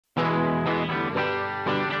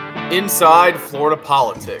Inside Florida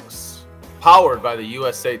Politics, powered by the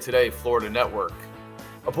USA Today Florida Network.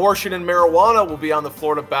 Abortion and marijuana will be on the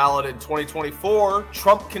Florida ballot in 2024.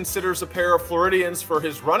 Trump considers a pair of Floridians for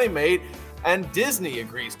his running mate, and Disney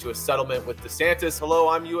agrees to a settlement with DeSantis. Hello,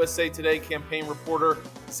 I'm USA Today campaign reporter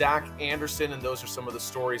Zac Anderson, and those are some of the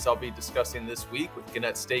stories I'll be discussing this week with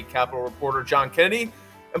Gannett State Capitol reporter John Kennedy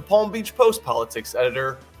and Palm Beach Post politics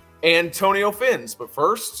editor Antonio Fins. But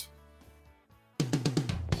first,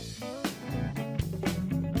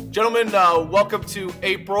 gentlemen, welcome to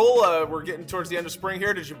April. We're getting towards the end of spring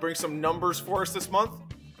here. Did you bring some numbers for us this month?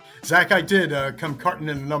 Zach, I did come carting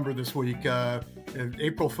in a number this week.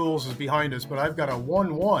 April Fools is behind us, but I've got a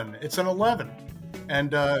 1-1. It's an 11.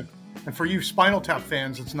 And for you Spinal Tap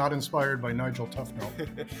fans, it's not inspired by Nigel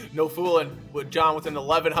Tufnell. No fooling with John with an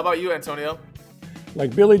 11. How about you, Antonio?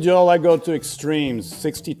 Like Billy Joel, I go to extremes.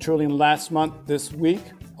 60 trillion last month. This week,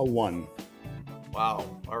 a 1. Wow.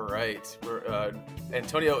 All right.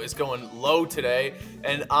 Antonio is going low today,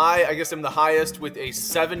 and I guess I'm the highest with a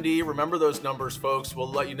 70. Remember those numbers, folks. We'll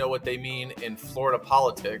let you know what they mean in Florida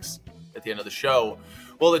politics at the end of the show.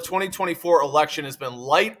 Well, the 2024 election has been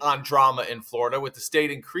light on drama in Florida, with the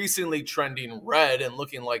state increasingly trending red and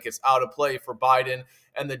looking like it's out of play for Biden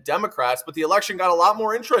and the Democrats. But the election got a lot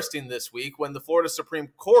more interesting this week when the Florida Supreme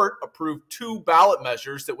Court approved 2 ballot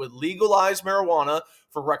measures that would legalize marijuana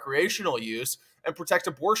for recreational use and protect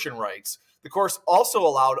abortion rights. The course also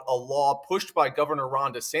allowed a law pushed by Governor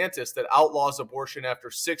Ron DeSantis that outlaws abortion after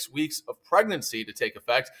 6 weeks of pregnancy to take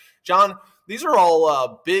effect. John, these are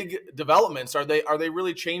all big developments. Are they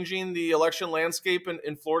really changing the election landscape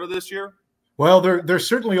in Florida this year? Well, they're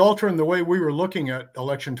certainly altering the way we were looking at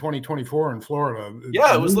election 2024 in Florida.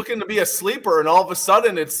 Yeah, it was looking to be a sleeper, and all of a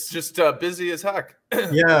sudden it's just busy as heck.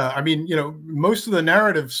 Yeah, I mean, most of the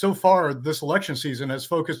narrative so far this election season has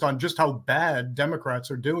focused on just how bad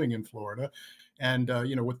Democrats are doing in Florida. And,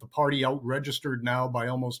 with the party out registered now by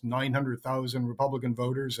almost 900,000 Republican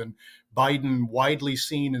voters, and Biden widely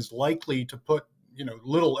seen as likely to put,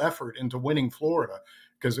 little effort into winning Florida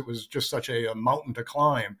because it was just such a mountain to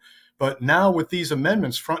climb. But now with these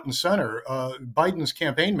amendments front and center, Biden's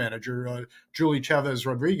campaign manager, Julie Chavez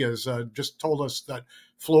Rodriguez, just told us that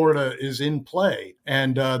Florida is in play,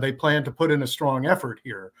 and they plan to put in a strong effort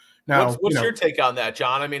here. Now, what's your take on that,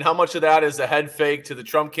 John? I mean, how much of that is a head fake to the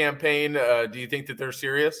Trump campaign? Do you think that they're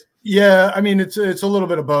serious? Yeah, I mean, it's a little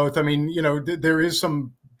bit of both. I mean, there is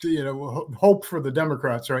some hope for the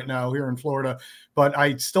Democrats right now here in Florida, but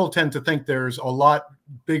I still tend to think there's a lot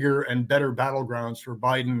bigger and better battlegrounds for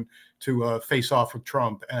Biden to face off with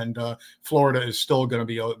Trump, and Florida is still going to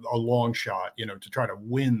be a long shot, to try to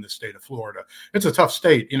win the state of Florida. It's a tough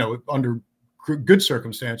state, under good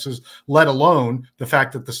circumstances, let alone the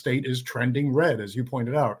fact that the state is trending red, as you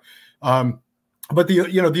pointed out. But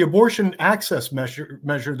the abortion access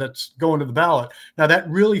measure that's going to the ballot now, that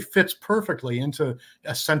really fits perfectly into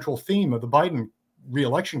a central theme of the Biden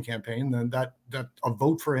reelection campaign. Then that a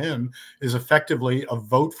vote for him is effectively a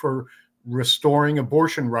vote for restoring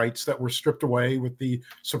abortion rights that were stripped away with the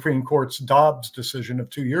Supreme Court's Dobbs decision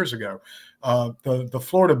of 2 years ago. The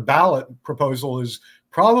Florida ballot proposal is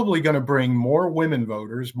probably going to bring more women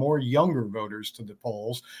voters, more younger voters to the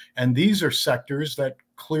polls. And these are sectors that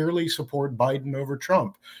clearly support Biden over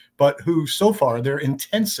Trump, but who so far their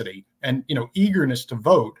intensity and, eagerness to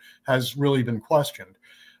vote has really been questioned.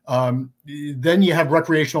 Then you have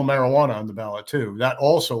recreational marijuana on the ballot too. That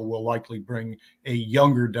also will likely bring a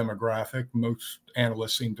younger demographic, most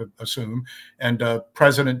analysts seem to assume. And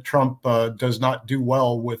President Trump does not do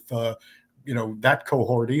well with that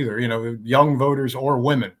cohort either, young voters or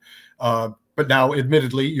women. But now,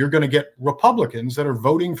 admittedly, you're going to get Republicans that are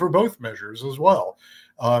voting for both measures as well.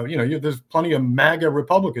 There's plenty of MAGA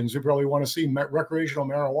Republicans who probably want to see recreational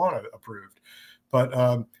marijuana approved.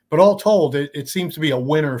 But all told, it seems to be a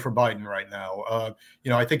winner for Biden right now.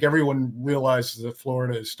 I think everyone realizes that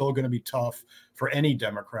Florida is still going to be tough for any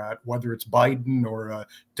Democrat, whether it's Biden or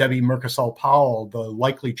Debbie Mercosal-Powell, the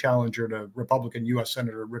likely challenger to Republican U.S.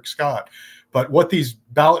 Senator Rick Scott. But what these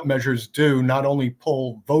ballot measures do, not only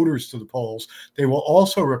pull voters to the polls, they will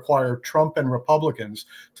also require Trump and Republicans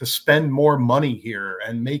to spend more money here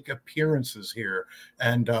and make appearances here.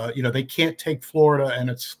 And, they can't take Florida and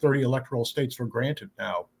its 30 electoral states for granted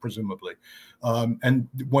now, presumably. And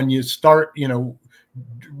when you start,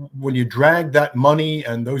 when you drag that money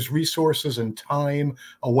and those resources and time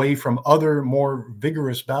away from other more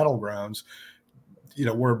vigorous battlegrounds,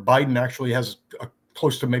 where Biden actually has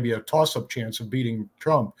close to maybe a toss-up chance of beating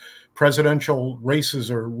Trump, presidential races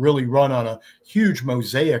are really run on a huge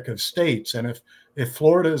mosaic of states. And if If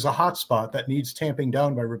Florida is a hot spot that needs tamping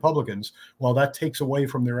down by Republicans, well, that takes away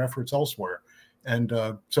from their efforts elsewhere. And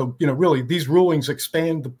so, really, these rulings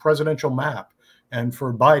expand the presidential map. And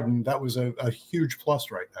for Biden, that was a huge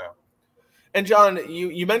plus right now. And John,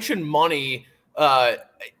 you mentioned money.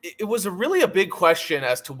 It was really a big question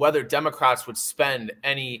as to whether Democrats would spend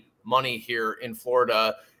any money here in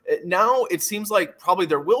Florida. Now it seems like probably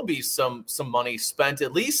there will be some money spent,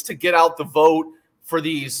 at least to get out the vote for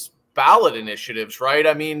these ballot initiatives, right?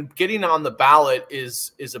 I mean, getting on the ballot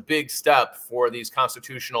is a big step for these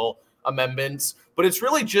constitutional amendments, but it's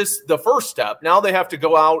really just the first step. Now they have to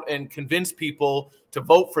go out and convince people to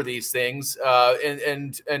vote for these things,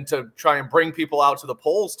 and to try and bring people out to the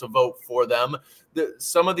polls to vote for them.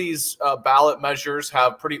 Some of these ballot measures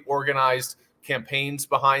have pretty organized campaigns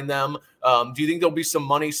behind them. Do you think there'll be some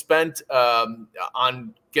money spent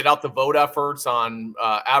on get out the vote efforts, on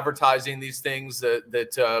advertising these things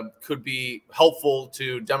that could be helpful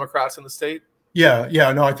to Democrats in the state?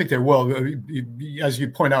 Yeah, no, I think there will. As you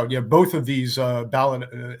point out, yeah, both of these ballot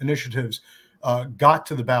initiatives got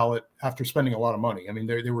to the ballot after spending a lot of money. I mean,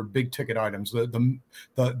 they were big ticket items.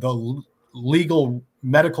 The legal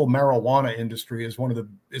medical marijuana industry is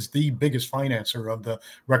is the biggest financer of the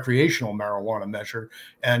recreational marijuana measure,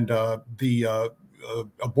 and the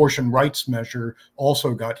abortion rights measure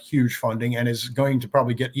also got huge funding and is going to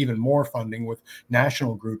probably get even more funding with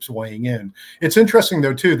national groups weighing in. It's interesting,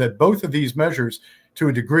 though, too, that both of these measures, to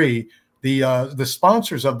a degree, the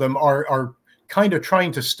sponsors of them are kind of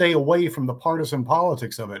trying to stay away from the partisan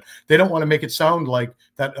politics of it. They don't want to make it sound like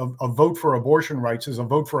that a vote for abortion rights is a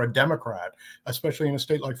vote for a Democrat, especially in a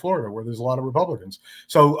state like Florida where there's a lot of Republicans.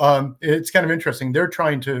 So it's kind of interesting. They're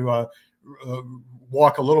trying to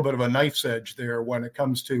walk a little bit of a knife's edge there when it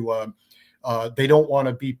comes to they don't want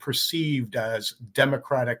to be perceived as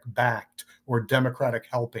Democratic backed or Democratic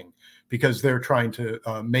helping, because they're trying to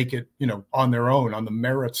make it, on their own, on the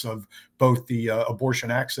merits of both the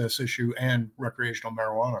abortion access issue and recreational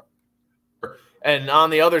marijuana. And on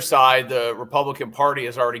the other side, the Republican Party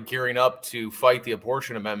is already gearing up to fight the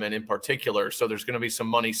abortion amendment in particular. So there's going to be some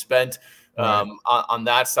money spent on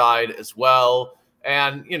that side as well.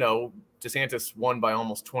 And, DeSantis won by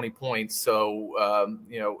almost 20 points. So,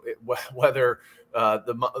 whether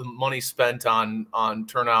the money spent on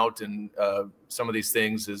turnout and some of these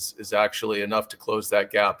things is actually enough to close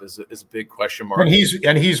that gap is a big question mark.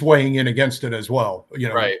 And he's weighing in against it as well,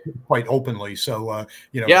 right, quite openly. So,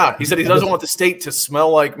 yeah, he said he doesn't want the state to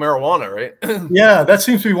smell like marijuana, right? Yeah, that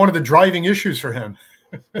seems to be one of the driving issues for him.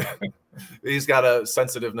 He's got a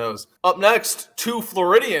sensitive nose. Up next, 2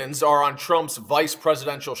 Floridians are on Trump's vice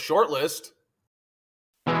presidential shortlist.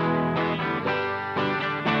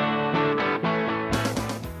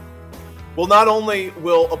 Well, not only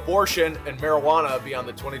will abortion and marijuana be on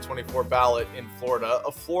the 2024 ballot in Florida,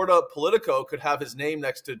 a Florida Politico could have his name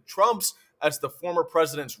next to Trump's as the former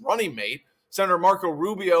president's running mate. Senator Marco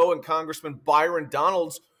Rubio and Congressman Byron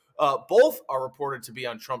Donalds both are reported to be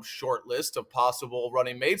on Trump's short list of possible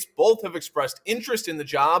running mates. Both have expressed interest in the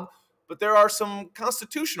job, but there are some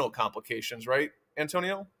constitutional complications, right,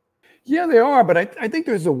 Antonio? Yeah, there are, but I think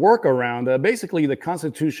there's a workaround. Basically, the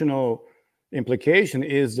constitutional implication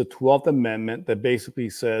is the 12th Amendment that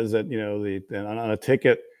basically says that, on a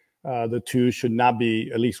ticket, the two should not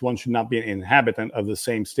be, at least one should not be an inhabitant of the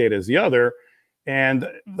same state as the other. And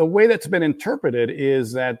the way that's been interpreted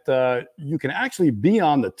is that you can actually be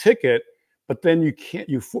on the ticket, but then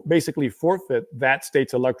you basically forfeit that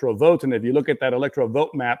state's electoral vote. And if you look at that electoral vote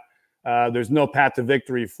map, there's no path to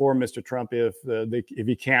victory for Mr. Trump if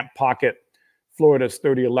he can't pocket Florida's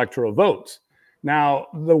 30 electoral votes. Now,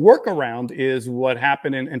 the workaround is what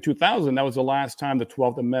happened in 2000. That was the last time the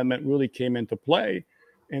 12th Amendment really came into play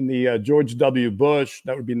in the George W. Bush,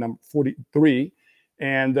 that would be number 43,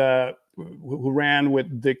 and who ran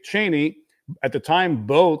with Dick Cheney. At the time,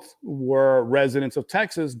 both were residents of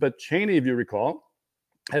Texas, but Cheney, if you recall,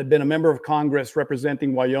 had been a member of Congress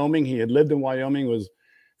representing Wyoming. He had lived in Wyoming, was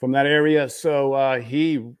from that area. So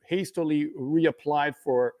he hastily reapplied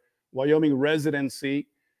for Wyoming residency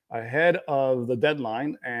ahead of the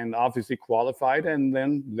deadline and obviously qualified. And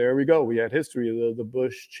then there we go. We had history of the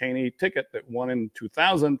Bush-Cheney ticket that won in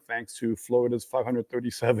 2000, thanks to Florida's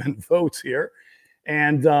 537 votes here.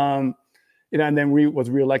 And, and then was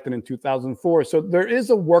reelected in 2004. So there is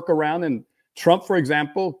a workaround, and Trump, for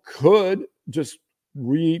example, could just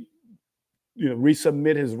resubmit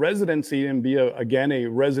his residency and be again a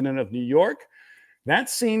resident of New York.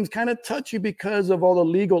 That seems kind of touchy because of all the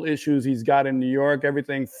legal issues he's got in New York,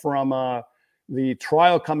 everything from the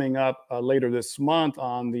trial coming up later this month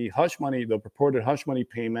on the hush money, the purported hush money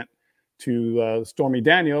payment to Stormy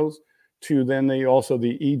Daniels, to then also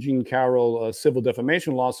the E. Jean Carroll civil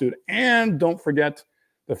defamation lawsuit. And don't forget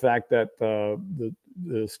the fact that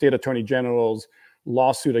the state attorney general's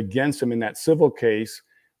lawsuit against him in that civil case,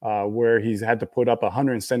 where he's had to put up a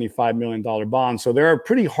 $175 million bond. So there are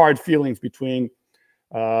pretty hard feelings between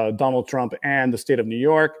Donald Trump and the state of New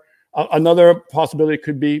York. Another possibility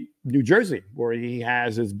could be New Jersey, where he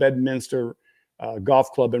has his Bedminster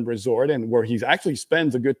golf club and resort, and where he actually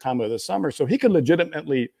spends a good time of the summer. So he could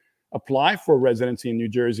legitimately apply for residency in New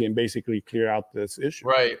Jersey and basically clear out this issue.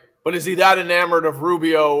 Right. But is he that enamored of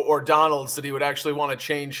Rubio or Donalds that he would actually want to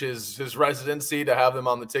change his residency to have them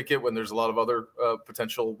on the ticket when there's a lot of other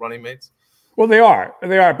potential running mates? Well, they are.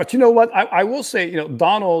 But you know what? I will say,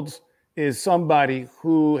 Donalds is somebody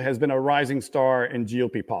who has been a rising star in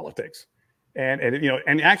GOP politics.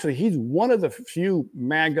 And actually he's one of the few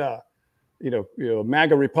MAGA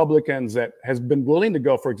Republicans that has been willing to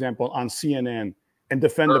go, for example, on CNN and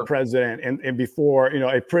defend the president and before,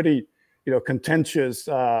 a pretty, contentious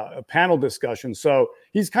panel discussion. So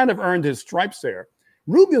he's kind of earned his stripes there.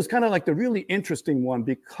 Rubio's kind of like the really interesting one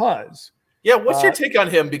because. Yeah, what's your take on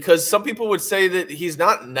him? Because some people would say that he's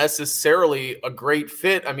not necessarily a great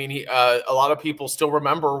fit. I mean, a lot of people still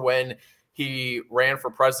remember when he ran for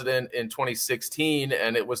president in 2016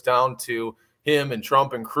 and it was down to him and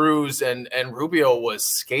Trump and Cruz, and Rubio was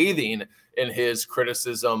scathing in his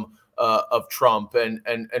criticism of Trump and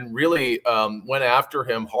really went after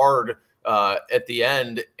him hard at the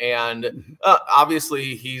end. And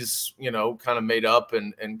obviously he's, kind of made up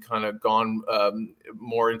and kind of gone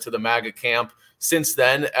more into the MAGA camp since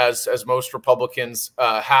then, as most Republicans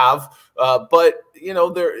have. But,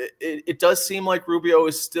 it does seem like Rubio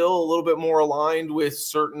is still a little bit more aligned with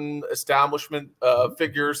certain establishment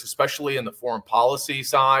figures, especially in the foreign policy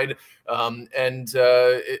side.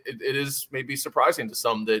 It is maybe surprising to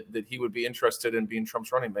some that he would be interested in being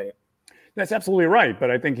Trump's running mate. That's absolutely right. But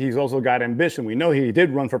I think he's also got ambition. We know he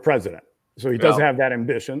did run for president, so he does have that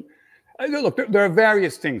ambition. Look, there are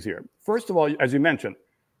various things here. First of all, as you mentioned,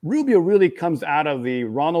 Rubio really comes out of the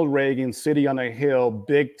Ronald Reagan city on a hill,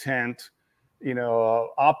 big tent,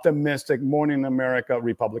 optimistic morning America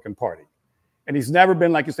Republican Party. And he's never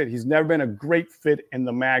been, like you said, he's never been a great fit in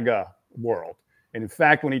the MAGA world. And in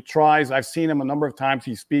fact, when he tries, I've seen him a number of times.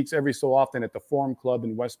 He speaks every so often at the Forum Club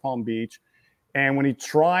in West Palm Beach. And when he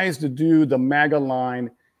tries to do the MAGA line,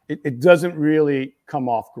 it doesn't really come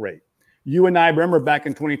off great. You and I remember back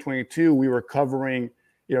in 2022, we were covering,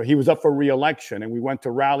 he was up for re-election, and we went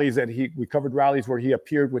to rallies we covered rallies where he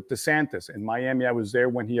appeared with DeSantis. In Miami, I was there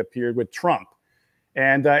when he appeared with Trump.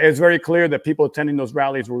 And it's very clear that people attending those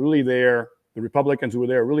rallies were really there. The Republicans who were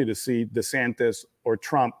there really to see DeSantis or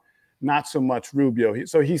Trump, not so much Rubio.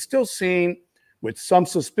 So he's still seen with some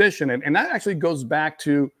suspicion. And that actually goes back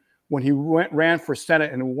to when he ran for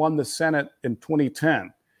Senate and won the Senate in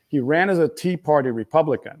 2010. He ran as a Tea Party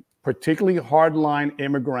Republican, particularly hardline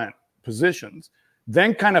immigrant positions,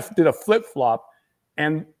 then kind of did a flip-flop.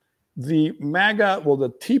 And the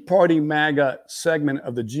Tea Party MAGA segment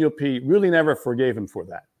of the GOP really never forgave him for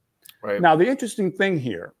that. Right. Now, the interesting thing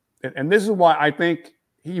here, and this is why I think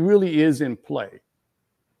he really is in play,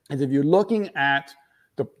 is if you're looking at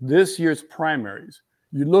this year's primaries,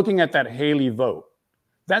 you're looking at that Haley vote.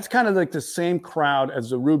 That's kind of like the same crowd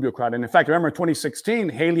as the Rubio crowd. And in fact, remember 2016,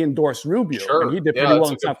 Haley endorsed Rubio, and he did pretty well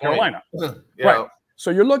in South Carolina. Right.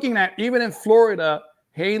 So you're looking at, even in Florida,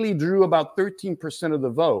 Haley drew about 13% of the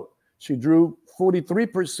vote. She drew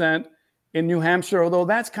 43% in New Hampshire, although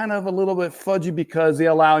that's kind of a little bit fudgy because they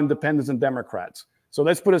allow independents and Democrats. So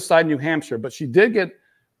let's put aside New Hampshire. But she did get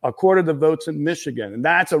a quarter of the votes in Michigan, and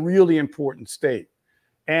that's a really important state.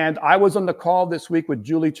 And I was on the call this week with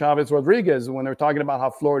Julie Chavez Rodriguez when they're talking about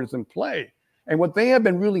how Florida's in play. And what they have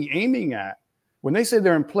been really aiming at, when they say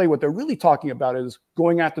they're in play, what they're really talking about is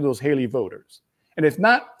going after those Haley voters. And if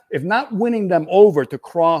not winning them over to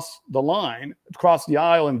cross the line, cross the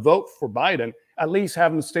aisle and vote for Biden, at least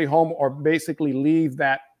have them stay home or basically leave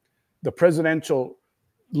the presidential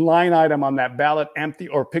line item on that ballot empty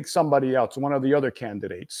or pick somebody else, one of the other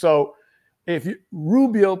candidates. So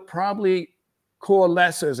Rubio probably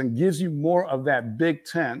coalesces and gives you more of that big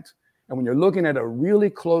tent. And when you're looking at a really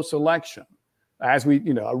close election, as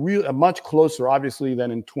a much closer, obviously, than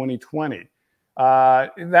in 2020,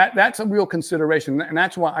 that's a real consideration. And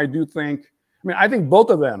that's why I do think, I think both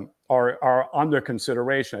of them are under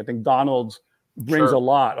consideration. I think Donalds brings a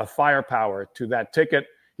lot of firepower to that ticket.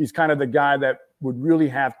 He's kind of the guy that would really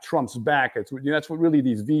have Trump's back. That's what really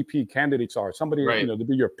these VP candidates are. Somebody, to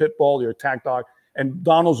be your pit bull, your attack dog. And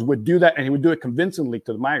Donalds would do that, and he would do it convincingly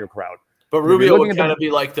to the MAGA crowd. But Rubio would kind of be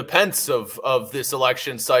like the Pence of this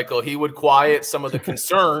election cycle. He would quiet some of the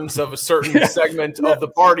concerns of a certain segment of the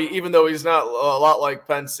party, even though he's not a lot like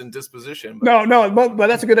Pence in disposition. But. No, but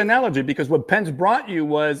that's a good analogy, because what Pence brought you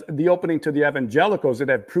was the opening to the evangelicals that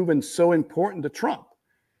have proven so important to Trump.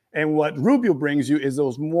 And what Rubio brings you is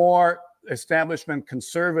those more establishment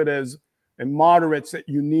conservatives and moderates that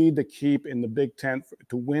you need to keep in the Big Tent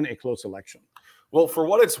to win a close election. Well, for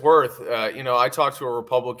what it's worth, I talked to a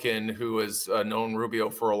Republican who has known Rubio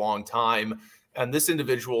for a long time, and this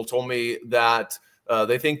individual told me that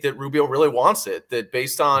they think that Rubio really wants it, that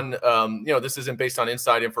based on, this isn't based on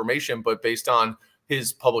inside information, but based on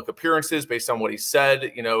his public appearances, based on what he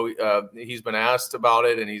said, he's been asked about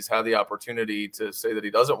it, and he's had the opportunity to say that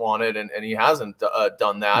he doesn't want it, and he hasn't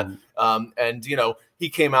done that. And he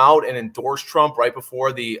came out and endorsed Trump right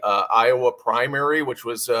before the Iowa primary, which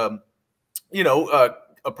was a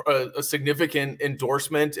significant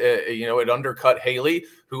endorsement. It undercut Haley,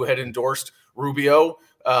 who had endorsed Rubio,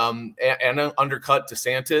 and undercut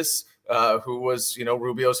DeSantis, who was,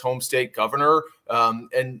 Rubio's home state governor.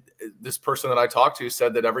 And this person that I talked to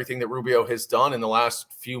said that everything that Rubio has done in the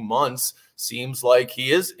last few months seems like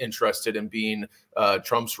he is interested in being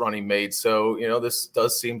Trump's running mate. So, this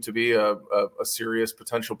does seem to be a serious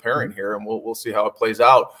potential pairing here, and we'll see how it plays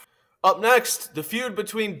out. Up next, the feud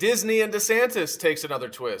between Disney and DeSantis takes another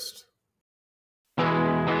twist.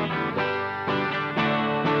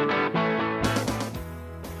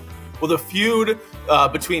 Well, the feud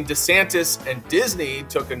between DeSantis and Disney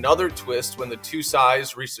took another twist when the two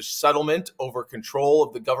sides reached a settlement over control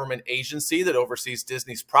of the government agency that oversees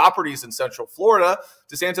Disney's properties in Central Florida.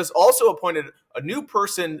 DeSantis also appointed a new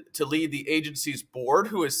person to lead the agency's board,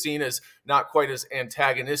 who is seen as not quite as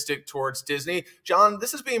antagonistic towards Disney. John,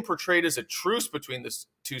 this is being portrayed as a truce between the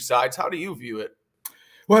two sides. How do you view it?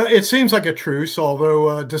 Well, it seems like a truce,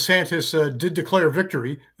 although DeSantis did declare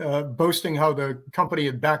victory, boasting how the company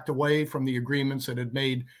had backed away from the agreements it had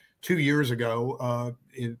made 2 years ago,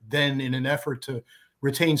 then in an effort to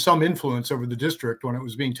retain some influence over the district when it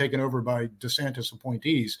was being taken over by DeSantis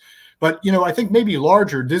appointees. But, I think maybe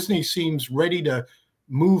larger, Disney seems ready to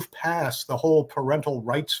move past the whole parental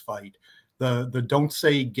rights fight, the Don't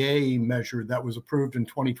Say Gay measure that was approved in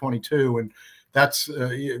 2022. And that's,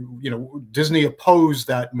 Disney opposed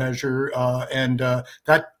that measure, and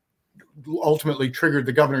that ultimately triggered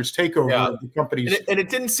the governor's takeover of the companies. And it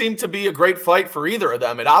didn't seem to be a great fight for either of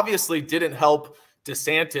them. It obviously didn't help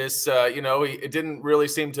DeSantis. It didn't really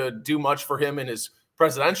seem to do much for him in his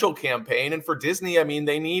presidential campaign. And for Disney,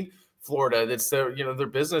 they need Florida. That's their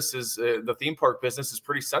business is the theme park business is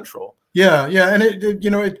pretty central. Yeah, and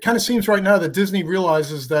it kind of seems right now that Disney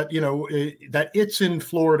realizes that that it's in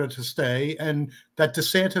Florida to stay, and that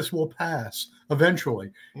DeSantis will pass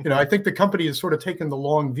eventually. I think the company has sort of taken the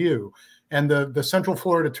long view, and the Central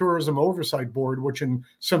Florida Tourism Oversight Board, which in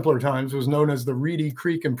simpler times was known as the Reedy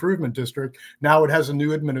Creek Improvement District, now it has a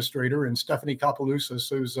new administrator in Stephanie Kapeloussis,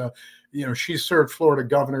 who's she's served Florida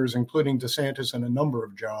governors, including DeSantis, in a number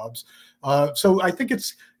of jobs. So I think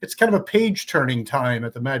it's kind of a page-turning time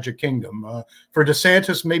at the Magic Kingdom. For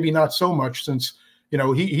DeSantis, maybe not so much, since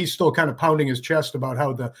he's still kind of pounding his chest about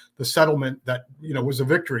how the settlement that was a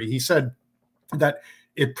victory. He said that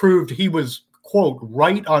it proved he was, quote,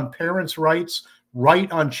 right on parents' rights,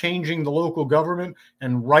 right on changing the local government,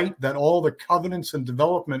 and right that all the covenants and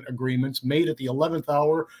development agreements made at the 11th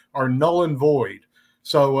hour are null and void.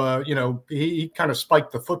 So, he kind of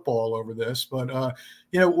spiked the football over this. But,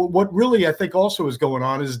 what really I think also is going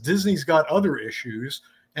on is Disney's got other issues,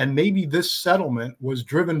 and maybe this settlement was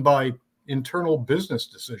driven by internal business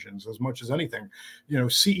decisions as much as anything.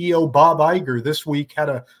 CEO Bob Iger this week had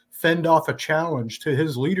to fend off a challenge to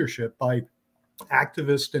his leadership by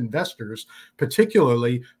activist investors,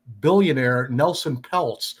 particularly billionaire Nelson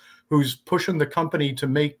Peltz, who's pushing the company to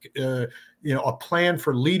make a plan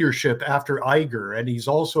for leadership after Iger, and he's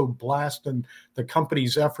also blasting the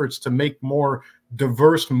company's efforts to make more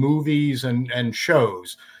diverse movies and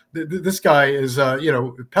shows. This guy is,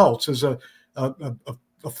 Peltz is a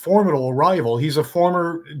formidable rival. He's a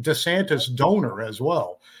former DeSantis donor as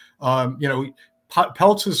well.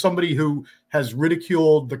 Peltz is somebody who has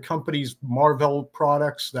ridiculed the company's Marvel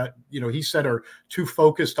products that, he said are too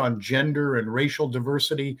focused on gender and racial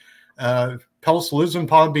diversity. Peltz lives in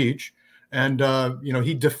Palm Beach, and,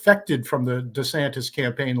 he defected from the DeSantis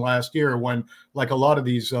campaign last year when, like a lot of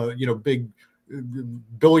these, big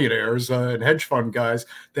billionaires and hedge fund guys,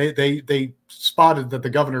 they spotted that the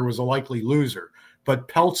governor was a likely loser. But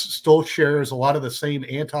Peltz still shares a lot of the same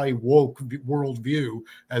anti-woke worldview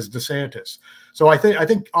as DeSantis. So I think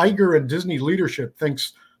Iger and Disney leadership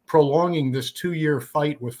thinks prolonging this 2-year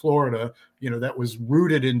fight with Florida, that was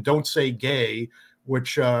rooted in "Don't Say Gay,"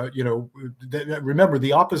 which remember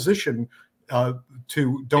the opposition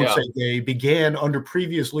to "Don't Say Gay" began under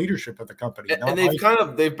previous leadership at the company. And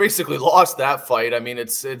they've basically lost that fight. I mean,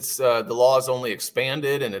 it's the law is only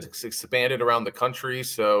expanded, and it's expanded around the country,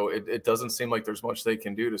 so it doesn't seem like there's much they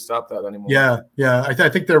can do to stop that anymore. Yeah. I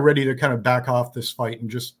think they're ready to kind of back off this fight and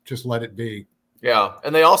just let it be. Yeah,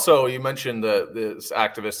 and they also, you mentioned this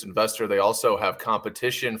activist investor. They also have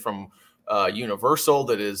competition from Universal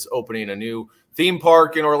that is opening a new theme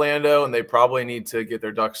park in Orlando, and they probably need to get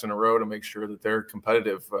their ducks in a row to make sure that they're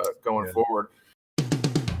competitive going forward.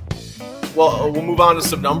 Well, we'll move on to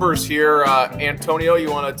some numbers here. Antonio, you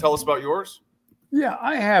want to tell us about yours? Yeah,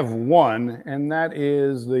 I have one, and that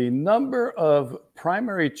is the number of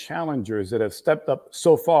primary challengers that have stepped up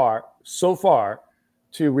so far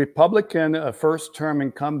to Republican first-term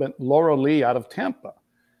incumbent Laura Lee out of Tampa.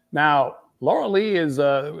 Now, Laura Lee is,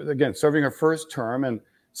 again, serving her first term and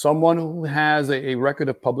someone who has a record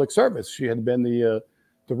of public service. She had been the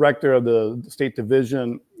director of the state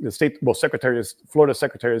division, Florida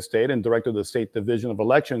Secretary of State and director of the state division of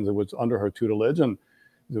elections. It was under her tutelage. And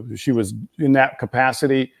she was in that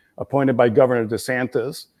capacity appointed by Governor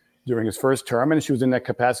DeSantis during his first term, and she was in that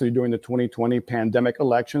capacity during the 2020 pandemic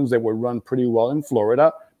elections that were run pretty well in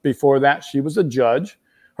Florida. Before that, she was a judge.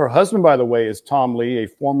 Her husband, by the way, is Tom Lee, a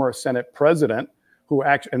former Senate president who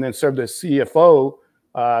and then served as CFO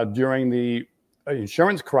during the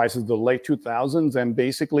insurance crisis of the late 2000s and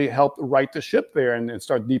basically helped right the ship there and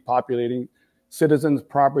start depopulating citizens'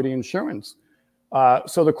 property insurance.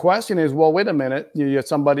 So the question is, well, wait a minute, you have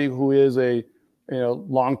somebody who is a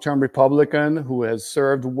long-term Republican who has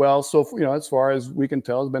served well. So, as far as we can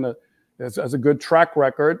tell, has a good track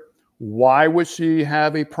record. Why would she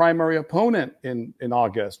have a primary opponent in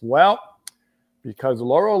August? Well, because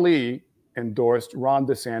Laura Lee endorsed Ron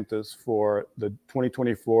DeSantis for the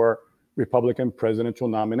 2024 Republican presidential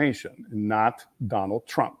nomination, not Donald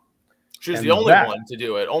Trump. She's the only one to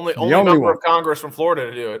do it. Only member of Congress from Florida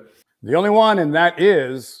to do it. The only one, and that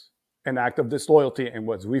is an act of disloyalty. And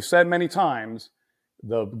what we've said many times,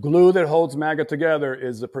 the glue that holds MAGA together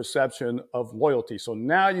is the perception of loyalty. So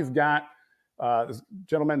now you've got this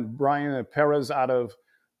gentleman, Brian Perez, out of,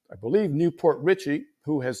 I believe, Newport Richey,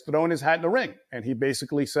 who has thrown his hat in the ring. And he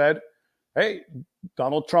basically said, hey,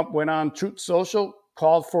 Donald Trump went on Truth Social,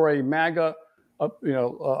 called for a MAGA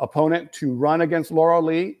opponent to run against Laura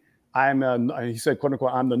Lee. He said, quote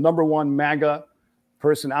unquote, I'm the #1 MAGA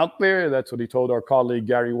person out there. That's what he told our colleague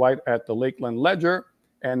Gary White at the Lakeland Ledger.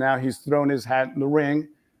 And now he's thrown his hat in the ring.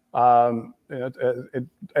 And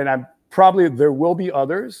there will be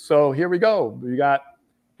others. So here we go. We got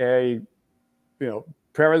Perez,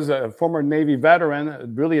 a former Navy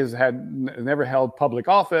veteran, really never held public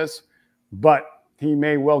office, but he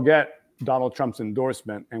may well get Donald Trump's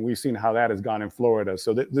endorsement. And we've seen how that has gone in Florida.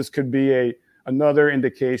 So this could be another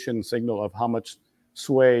indication signal of how much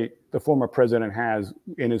sway the former president has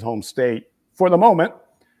in his home state for the moment,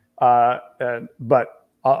 but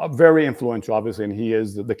very influential, obviously, and he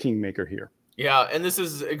is the kingmaker here. Yeah, and this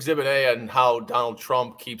is Exhibit A on how Donald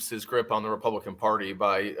Trump keeps his grip on the Republican Party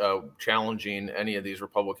by challenging any of these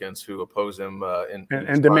Republicans who oppose him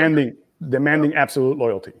and demanding absolute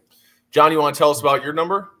loyalty. John, you want to tell us about your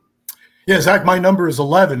number? Yeah, Zach, my number is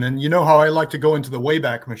 11, and you know how I like to go into the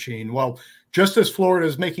Wayback Machine. Well, just as Florida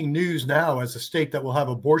is making news now as a state that will have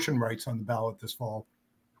abortion rights on the ballot this fall,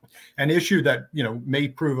 an issue that may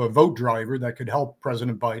prove a vote driver that could help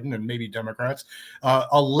President Biden and maybe Democrats.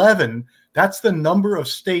 11, that's the number of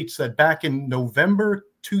states that back in November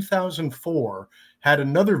 2004 had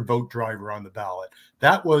another vote driver on the ballot.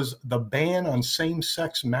 That was the ban on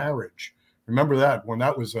same-sex marriage. Remember that when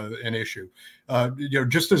that was an issue.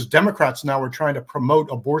 Just as Democrats now are trying to promote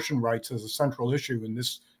abortion rights as a central issue in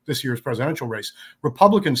this year's presidential race,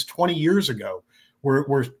 Republicans 20 years ago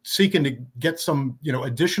were seeking to get some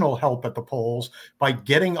additional help at the polls by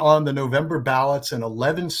getting on the November ballots in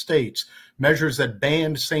 11 states measures that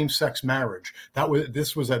banned same-sex marriage.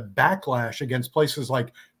 This was a backlash against places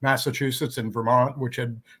like Massachusetts and Vermont, which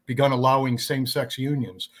had begun allowing same-sex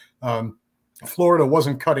unions. Florida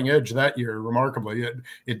wasn't cutting edge that year, remarkably.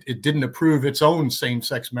 It didn't approve its own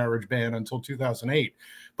same-sex marriage ban until 2008.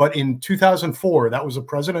 But in 2004, that was a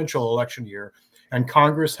presidential election year, and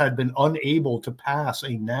Congress had been unable to pass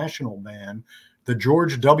a national ban. The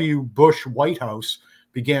George W. Bush White House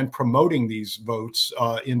began promoting these votes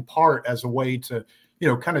in part as a way to,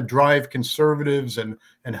 kind of drive conservatives and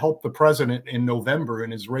help the president in November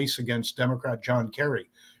in his race against Democrat John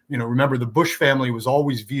Kerry. remember the Bush family was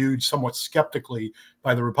always viewed somewhat skeptically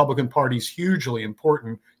by the Republican Party's hugely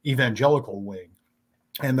important evangelical wing.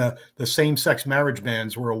 And the same-sex marriage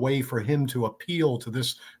bans were a way for him to appeal to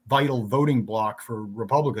this vital voting bloc for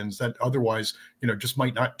Republicans that otherwise, just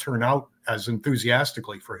might not turn out as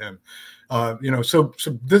enthusiastically for him. So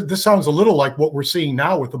this sounds a little like what we're seeing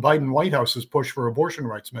now with the Biden White House's push for abortion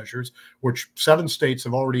rights measures, which 7 states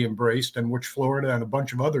have already embraced and which Florida and a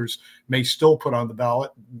bunch of others may still put on the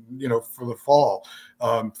ballot, for the fall.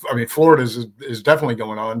 Florida is definitely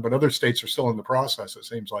going on, but other states are still in the process, it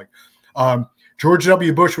seems like. George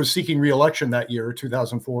W. Bush was seeking re-election that year,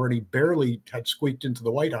 2004, and he barely had squeaked into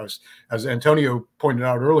the White House, as Antonio pointed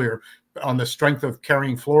out earlier, on the strength of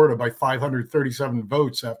carrying Florida by 537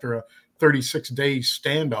 votes after a 36-day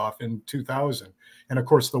standoff in 2000. And of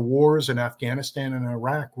course, the wars in Afghanistan and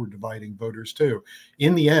Iraq were dividing voters too.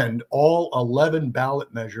 In the end, all 11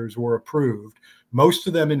 ballot measures were approved, most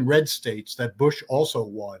of them in red states that Bush also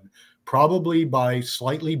won, probably by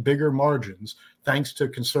slightly bigger margins, thanks to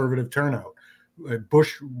conservative turnout.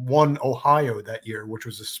 Bush won Ohio that year, which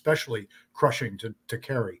was especially crushing to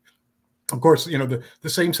carry. Of course, the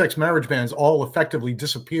same-sex marriage bans all effectively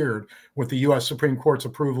disappeared with the U.S. Supreme Court's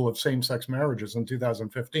approval of same-sex marriages in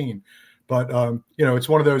 2015. But, it's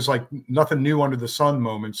one of those like nothing new under the sun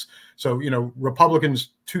moments. So,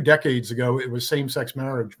 Republicans 2 decades ago, it was same-sex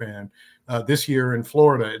marriage ban. This year in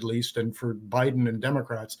Florida, at least, and for Biden and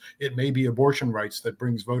Democrats, it may be abortion rights that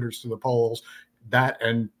brings voters to the polls. That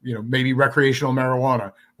and, maybe recreational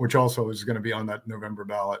marijuana, which also is going to be on that November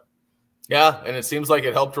ballot. Yeah, and it seems like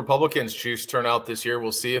it helped Republicans choose turnout this year.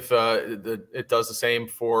 We'll see if it does the same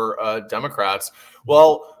for Democrats.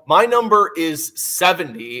 Well, my number is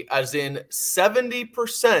 70, as in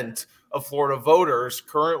 70% of Florida voters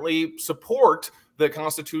currently support the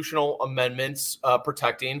constitutional amendments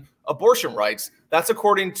protecting abortion rights. That's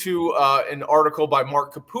according to an article by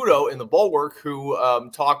Mark Caputo in The Bulwark, who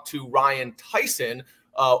talked to Ryan Tyson,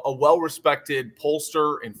 a well-respected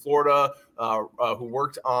pollster in Florida who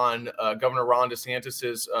worked on Governor Ron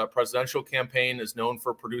DeSantis's presidential campaign, is known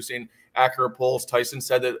for producing accurate polls. Tyson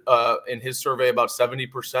said that in his survey, about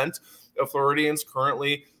 70% of Floridians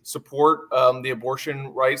currently support the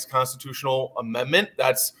abortion rights constitutional amendment.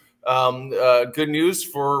 That's good news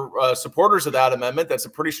for supporters of that amendment. That's a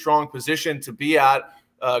pretty strong position to be at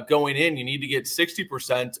going in. You need to get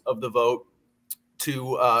 60% of the vote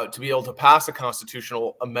to be able to pass a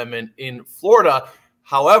constitutional amendment in Florida.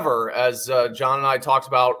 However, as John and I talked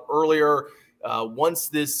about earlier, once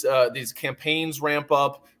these campaigns ramp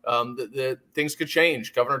up, the things could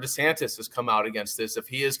change. Governor DeSantis has come out against this. If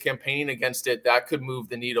he is campaigning against it, that could move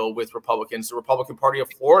the needle with Republicans. The Republican Party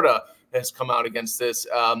of Florida has come out against this.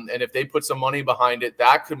 And if they put some money behind it,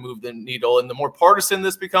 that could move the needle. And the more partisan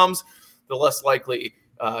this becomes, the less likely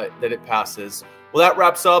that it passes. Well, that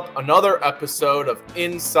wraps up another episode of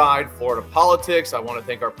Inside Florida Politics. I want to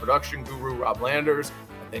thank our production guru, Rob Landers.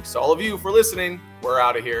 And thanks to all of you for listening. We're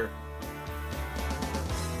out of here.